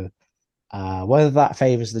Buffalo. Whether that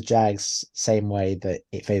favors the Jags same way that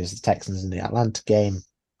it favors the Texans in the Atlanta game,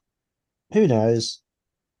 who knows?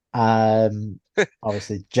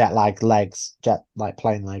 Obviously, jet lag plane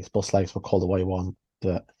legs, bus legs, we'll call it what you want.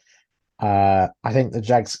 But I think the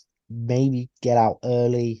Jags maybe get out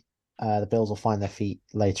early. The Bills will find their feet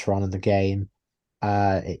later on in the game.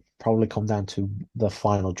 It probably come down to the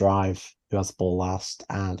final drive, who has the ball last,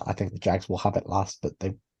 and I think the Jags will have it last, but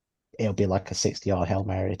it'll be like a 60-yard Hail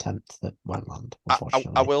Mary attempt that won't land,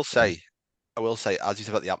 unfortunately. I will say, as you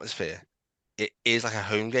said about the atmosphere, it is like a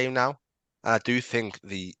home game now. And I do think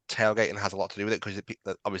the tailgating has a lot to do with it, because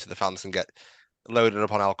obviously the fans can get loaded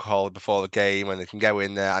up on alcohol before the game, and they can go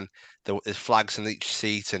in there, and there's flags in each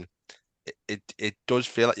seat, and it does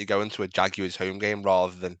feel like you're going to a Jaguars home game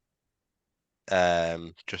rather than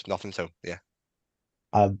just nothing. So yeah.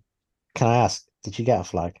 Can I ask, did you get a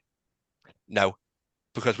flag? No,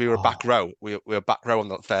 because we were back row. We were back row on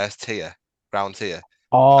the first tier, ground tier.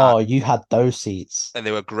 Oh, you had those seats, and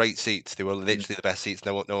they were great seats. They were literally the best seats.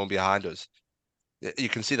 No one behind us. You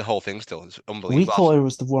can see the whole thing still. It's unbelievable. We thought it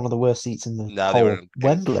was one of the worst seats in the whole. They were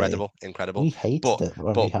Wembley. Incredible. We hated it.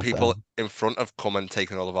 But people in front have come and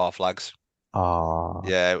taken all of our flags. Oh,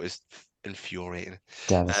 yeah, it was infuriating,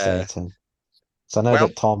 devastating. So I know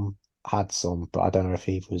that Tom had some, but I don't know if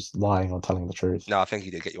he was lying or telling the truth. No, I think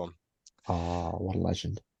he did get you one. Oh, what a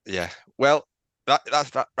legend. Yeah. Well, that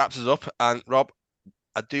wraps us up. And Rob,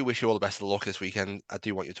 I do wish you all the best of luck this weekend. I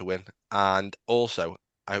do want you to win. And also,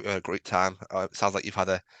 I hope you had a great time. It sounds like you've had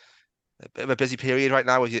a bit of a busy period right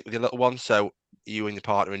now with your little one. So you and your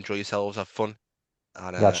partner enjoy yourselves, have fun.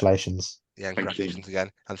 And, congratulations. Yeah, and congratulations again.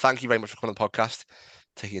 And thank you very much for coming on the podcast,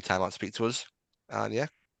 taking your time out to speak to us. And yeah,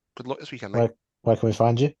 good luck this weekend, mate. Where can we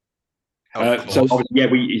find you? We've got a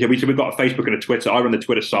Facebook and a Twitter. I run the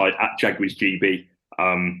Twitter side at JaguarsGB,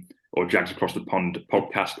 or Jags Across the Pond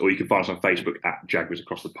podcast, or you can find us on Facebook at Jaguars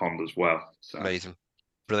Across the Pond as well. So. Amazing.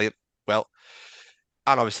 Brilliant. Well,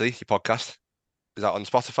 and obviously your podcast, is that on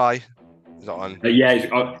Spotify? Is that on?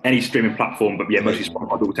 Any streaming platform, but mostly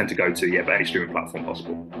Spotify people tend to go to, but any streaming platform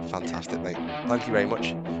possible. Fantastic, mate. Thank you very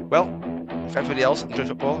much. Well, for everybody else, enjoy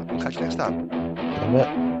football. We'll catch you next time.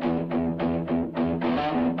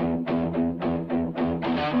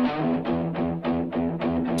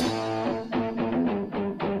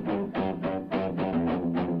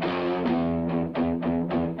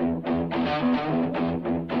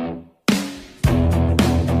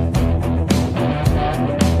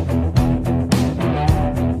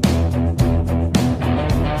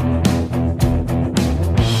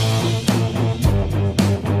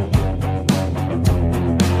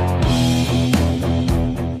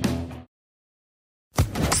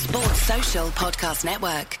 Podcast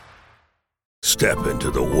Network. Step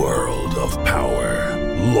into the world of power,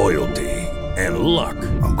 loyalty, and luck.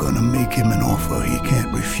 I'm gonna make him an offer he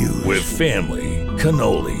can't refuse. With family,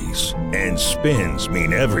 cannolis, and spins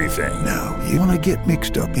mean everything. Now, you wanna get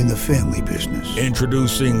mixed up in the family business.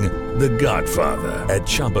 Introducing The Godfather at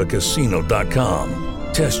ChumbaCasino.com.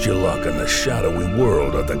 Test your luck in the shadowy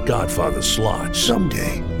world of The Godfather slot.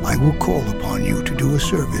 Someday, I will call upon you to do a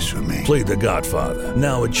service for me. Play The Godfather,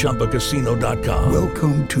 now at ChumbaCasino.com.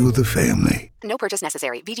 Welcome to the family. No purchase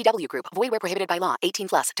necessary. VGW Group. Void where prohibited by law.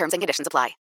 18+. Terms and conditions apply.